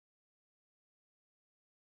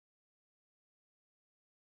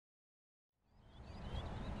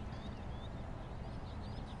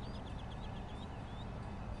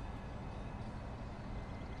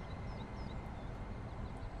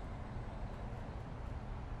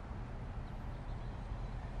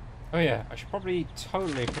Oh yeah, I should probably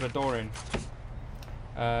totally put a door in.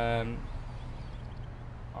 Up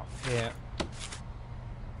here.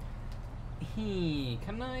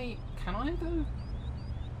 Can I though?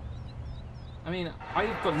 I mean,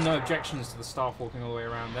 I've got no objections to the staff walking all the way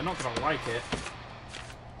around. They're not going to like it.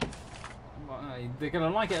 But, they're going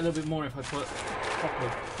to like it a little bit more if I put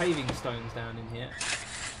proper paving stones down in here.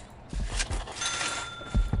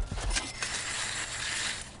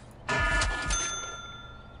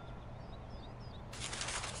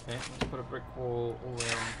 Okay, let's put a brick wall all the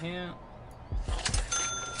way around here.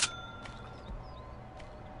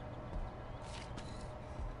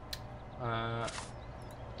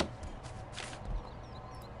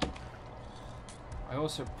 I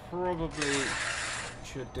also probably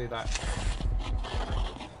should do that.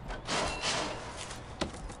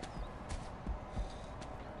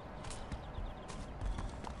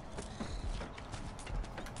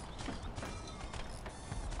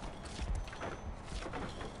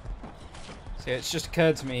 See, it's just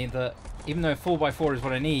occurred to me that even though 4x4 is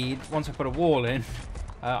what I need, once I put a wall in,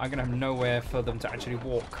 I'm going to have nowhere for them to actually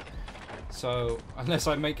walk. So, unless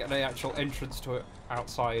I make an actual entrance to it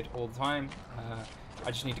outside all the time, I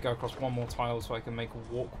just need to go across one more tile so I can make a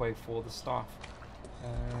walkway for the staff.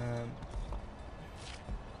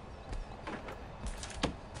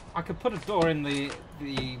 I could put a door in the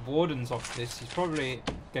warden's office. He's probably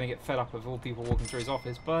going to get fed up of all people walking through his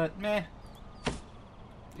office, but meh.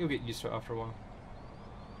 You'll get used to it after a while.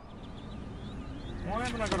 Why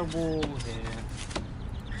haven't I got a wall here?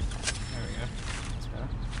 There we go. That's better.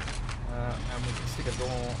 And we can stick a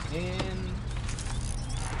door in.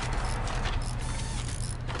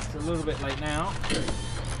 It's a little bit late now to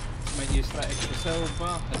make use of that extra cell,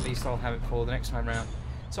 but at least I'll have it for the next time round.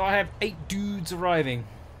 So I have 8 dudes arriving.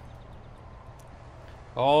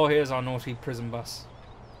 Oh, here's our naughty prison bus.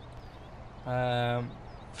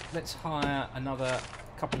 Let's hire another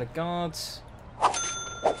couple of guards.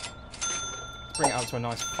 Bring it up to a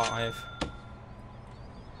nice 5.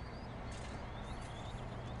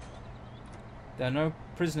 There are no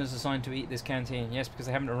prisoners assigned to eat this canteen. Yes, because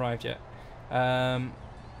they haven't arrived yet.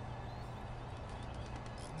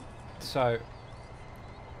 So,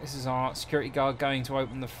 this is our security guard going to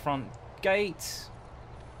open the front gate.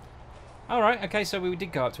 Alright, okay, so we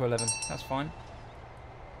did go up to 11. That's fine.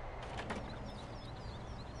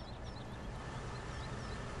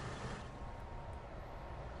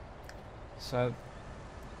 So,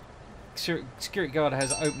 security guard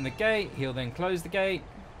has opened the gate. He'll then close the gate.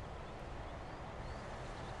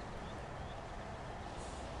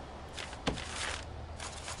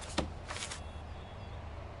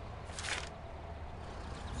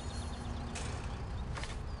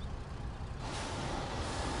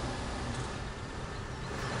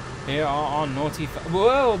 Here are our naughty...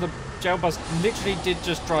 Whoa, the jail bus literally did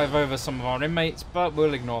just drive over some of our inmates, but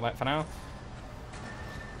we'll ignore that for now.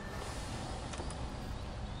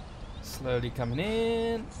 Slowly coming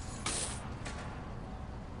in.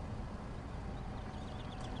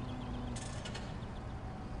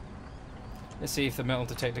 Let's see if the metal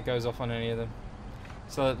detector goes off on any of them.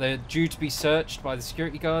 So they're due to be searched by the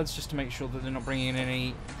security guards just to make sure that they're not bringing in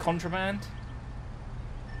any contraband.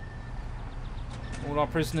 All our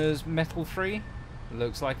prisoners metal free.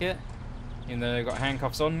 Looks like it. Even though they've got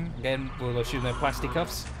handcuffs on. Again, we'll assume they're plastic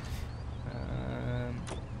cuffs.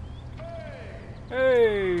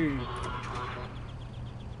 Hey!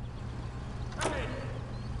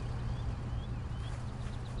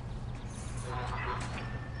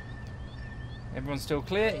 Everyone's still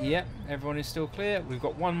clear? Yep, everyone is still clear. We've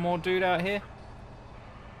got one more dude out here.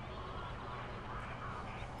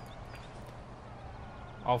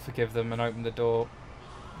 I'll forgive them and open the door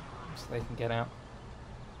so they can get out.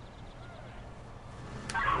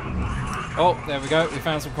 Oh, there we go. We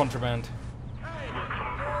found some contraband.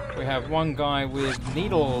 We have one guy with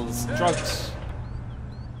needles, drugs.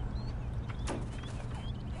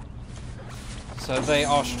 So they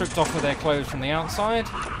are stripped off of their clothes from the outside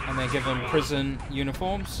and they're given prison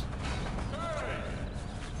uniforms.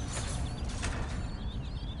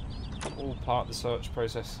 All part of the search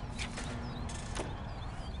process.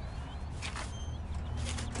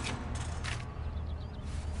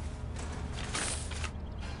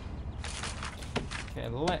 Okay,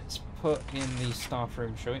 let's put in the staff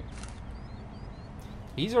room, shall we?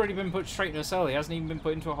 He's already been put straight in a cell. He hasn't even been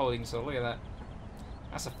put into a holding cell. Look at that.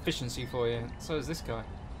 That's efficiency for you. So is this guy.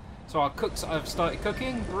 So our cooks have started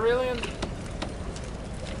cooking. Brilliant.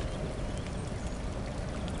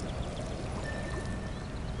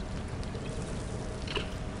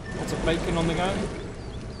 Lots of bacon on the go.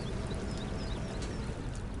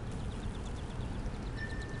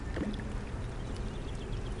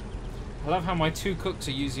 love how my 2 cooks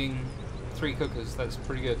are using 3 cookers. That's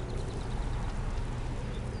pretty good.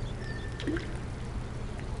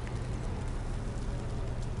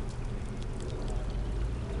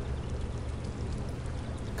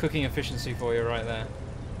 Cooking efficiency for you right there.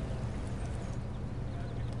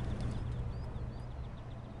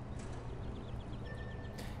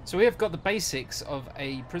 So we have got the basics of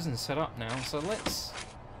a prison set up now, so let's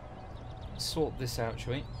sort this out,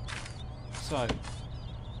 shall we? So,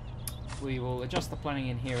 we will adjust the planning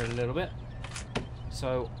in here a little bit.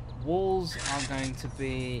 So, walls are going to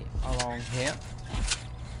be along here.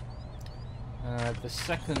 The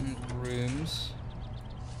second rooms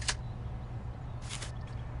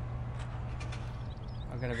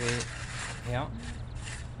are going to be here.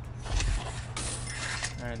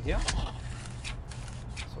 And here.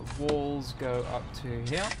 So walls go up to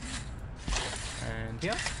here. And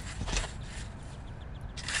here.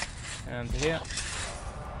 And to here.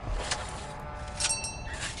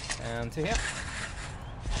 And to here.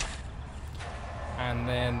 And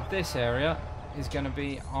then this area is going to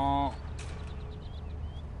be our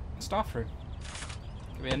staff room.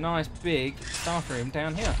 It'll be a nice big staff room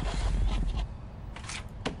down here.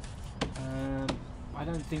 I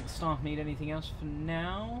don't think staff need anything else for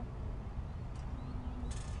now.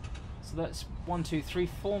 So that's 1, 2, 3,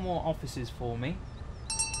 4 more offices for me.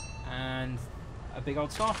 And a big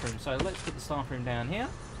old staff room. So let's put the staff room down here.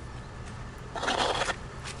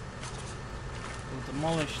 We'll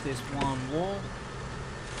demolish this one wall.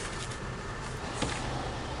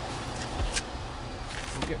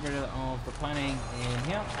 We'll get rid of the planning in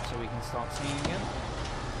here so we can start seeing again.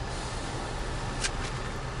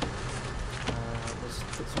 Let's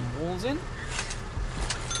put some walls in.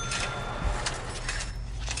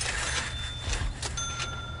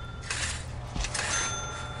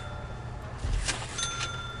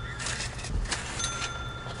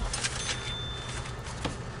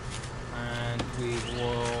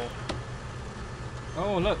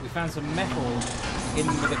 Oh look, we found some metal in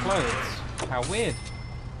with the clothes. How weird.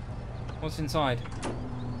 What's inside?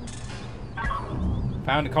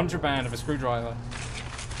 Found a contraband of a screwdriver.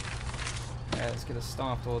 Yeah, let's get a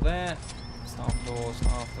staff door there. Staff door,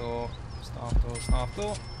 staff door, staff door, staff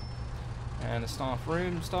door. And a staff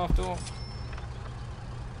room, staff door.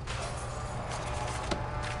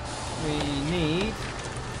 We need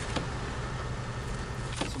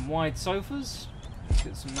some wide sofas. Let's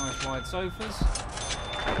get some nice wide sofas.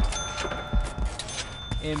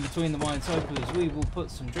 In between the wide sofas we will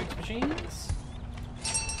put some drinks machines.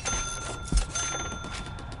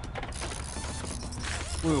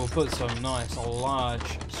 We will put some nice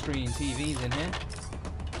large screen TVs in here.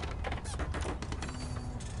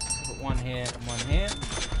 Put one here and one here.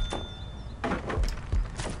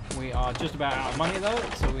 We are just about out of money though,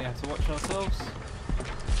 so we have to watch ourselves.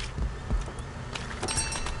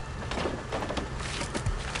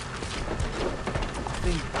 I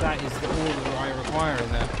think that is the order that I require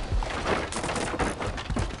in there.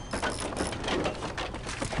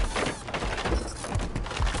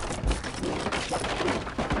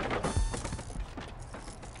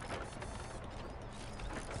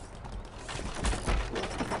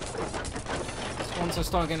 So once I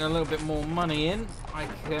start getting a little bit more money in, I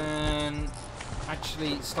can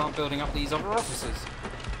actually start building up these other offices.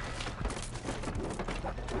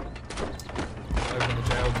 Open the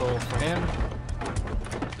jail door for him.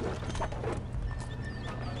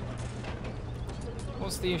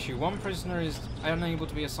 What's the issue? One prisoner is unable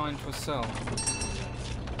to be assigned to a cell.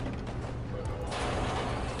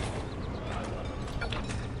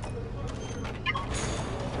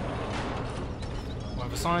 Well,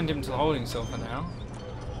 I've assigned him to the holding cell for now.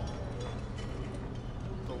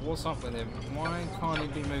 But what's up with him? Why can't he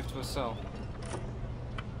be moved to a cell?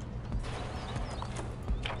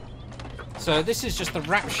 So this is just the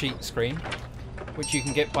rap sheet screen, which you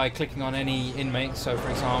can get by clicking on any inmate. So for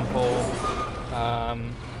example,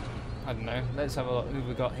 I don't know, let's have a look who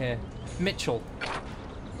we got here. Mitchell.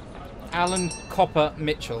 Alan Copper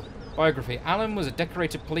Mitchell. Biography. Alan was a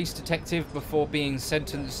decorated police detective before being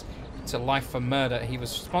sentenced to life for murder. He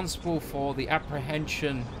was responsible for the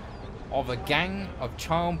apprehension of a gang of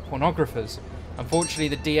child pornographers. Unfortunately,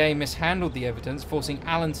 the DA mishandled the evidence, forcing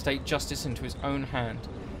Alan to take justice into his own hand.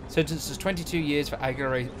 Sentenced to 22 years for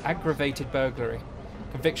aggravated burglary.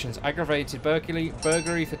 Convictions: aggravated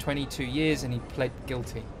burglary for 22 years, and he pled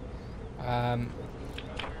guilty.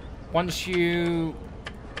 Once you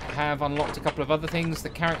have unlocked a couple of other things, the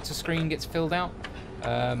character screen gets filled out,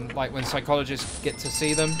 like when psychologists get to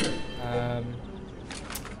see them.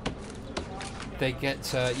 You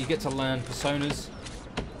get to learn personas.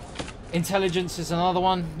 Intelligence is another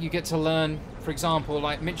one. You get to learn For example,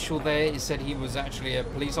 like Mitchell there, he said he was actually a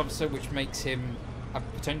police officer, which makes him a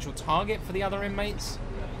potential target for the other inmates.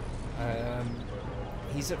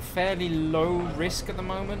 He's at fairly low risk at the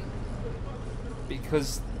moment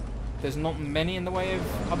because there's not many in the way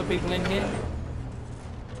of other people in here.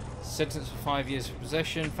 Sentenced for 5 years for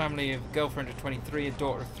possession, family of girlfriend of 23, a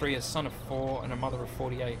daughter of 3, a son of 4, and a mother of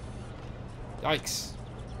 48. Yikes.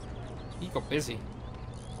 He got busy.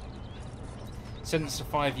 Sentenced to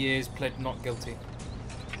 5 years, pled not guilty.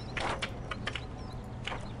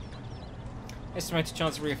 Estimated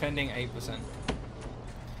chance of reoffending, 8%.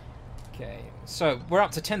 Okay, so we're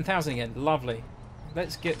up to 10,000 again. Lovely.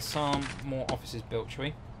 Let's get some more offices built, shall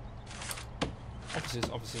we? Offices,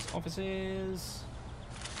 offices, offices.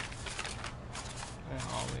 Where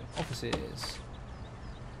are we? Offices.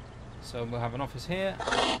 So we'll have an office here.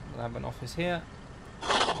 We'll have an office here.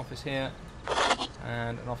 Office here.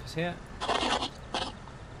 And an office here.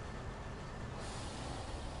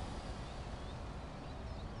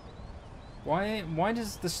 Why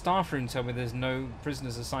does the staff room tell me there's no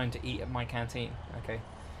prisoners assigned to eat at my canteen? Okay.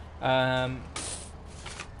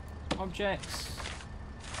 Objects.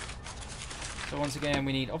 So once again,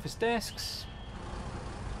 we need office desks.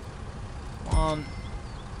 1,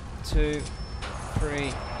 2,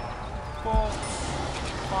 3, 4.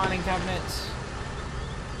 Filing cabinets.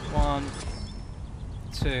 1,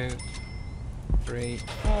 2, 3,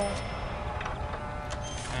 4.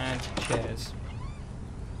 And chairs.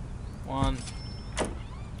 1,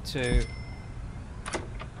 2,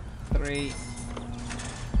 3,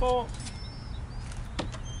 4.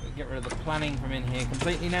 We'll get rid of the planning from in here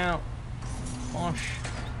completely now. Wash.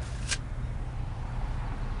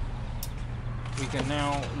 We can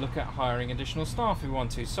now look at hiring additional staff if we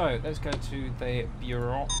want to. So let's go to the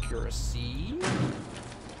bureaucracy.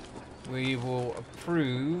 We will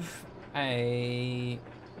approve a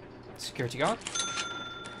security guard,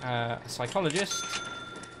 a psychologist,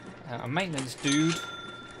 a maintenance dude,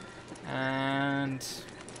 and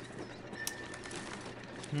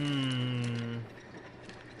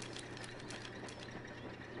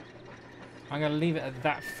I'm going to leave it at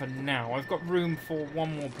that for now. I've got room for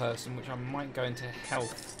one more person, which I might go into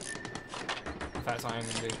health. In fact, I am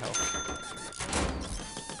going to do health.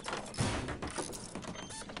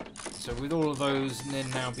 So with all of those then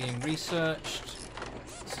now being researched,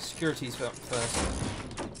 security's up first.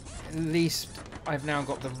 At least I've now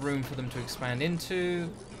got the room for them to expand into.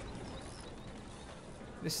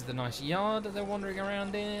 This is the nice yard that they're wandering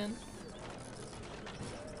around in.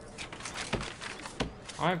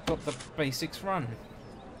 I've got the basics run.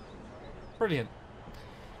 Brilliant.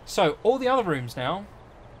 So, all the other rooms now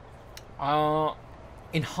are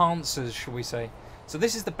enhancers, shall we say. So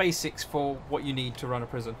this is the basics for what you need to run a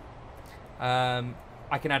prison. I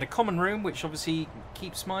can add a common room, which obviously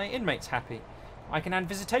keeps my inmates happy. I can add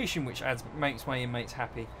visitation, which makes my inmates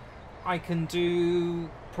happy. I can do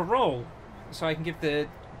parole, so I can give the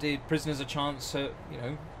prisoners a chance at,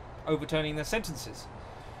 overturning their sentences.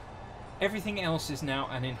 Everything else is now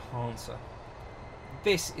an enhancer.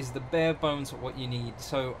 This is the bare bones of what you need.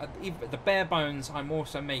 So the bare bones, I'm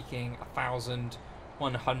also making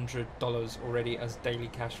 $1,100 already as daily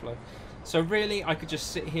cash flow. So really, I could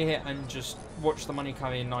just sit here and just watch the money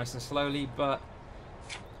come in nice and slowly, but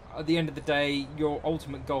at the end of the day, your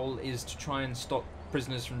ultimate goal is to try and stop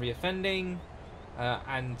prisoners from reoffending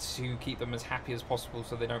and to keep them as happy as possible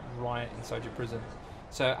so they don't riot inside your prison.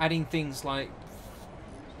 So adding things like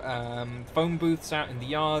phone booths out in the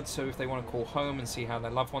yard, so if they want to call home and see how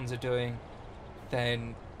their loved ones are doing,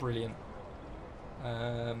 then brilliant.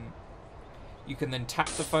 You can then tap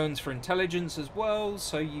the phones for intelligence as well,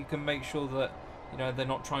 so you can make sure that they're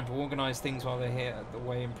not trying to organise things while they're here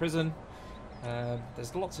away in prison.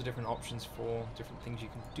 There's lots of different options for different things you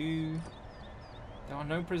can do. There are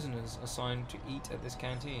no prisoners assigned to eat at this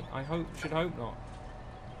canteen. I should hope not.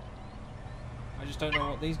 I just don't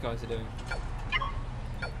know what these guys are doing.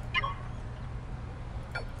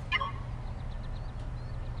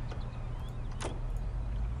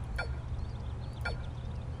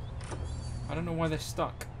 I don't know why they're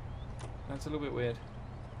stuck. That's a little bit weird.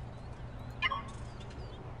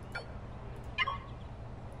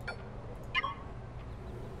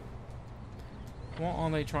 What are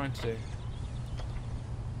they trying to do?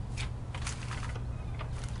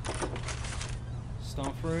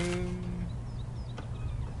 Staff room.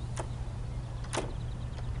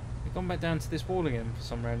 They've gone back down to this wall again for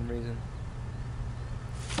some random reason.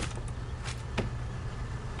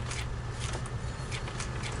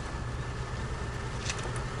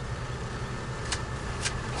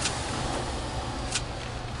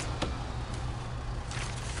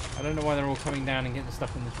 I don't know why they're all coming down and getting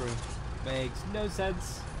stuck in this room. makes no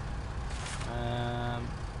sense.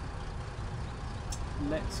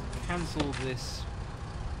 Let's cancel this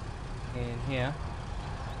in here.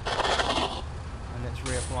 And let's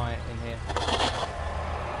reapply it in here.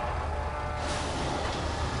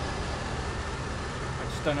 I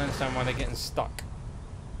just don't understand why they're getting stuck.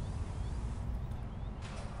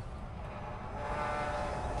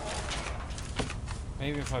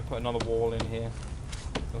 Maybe if I put another wall in here,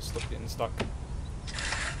 they'll stop getting stuck.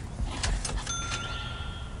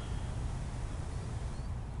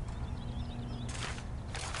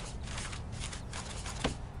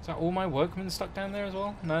 Is that all my workmen stuck down there as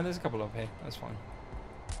well? No, there's a couple up here. That's fine.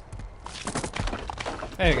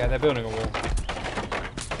 There you go, they're building a wall.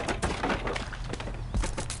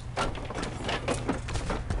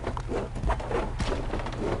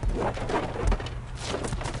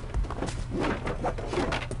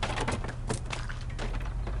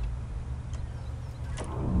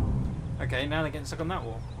 Okay, now they're getting stuck on that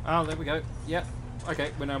wall. Oh, there we go. Yep.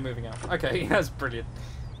 Okay, we're now moving out. Okay, that's brilliant.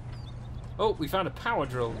 Oh, we found a power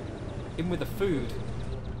drill. In with the food.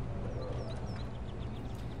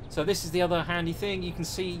 So this is the other handy thing. You can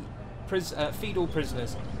see feed all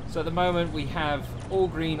prisoners. So at the moment we have all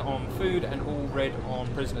green on food and all red on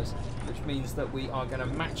prisoners, which means that we are going to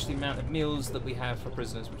match the amount of meals that we have for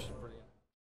prisoners, which is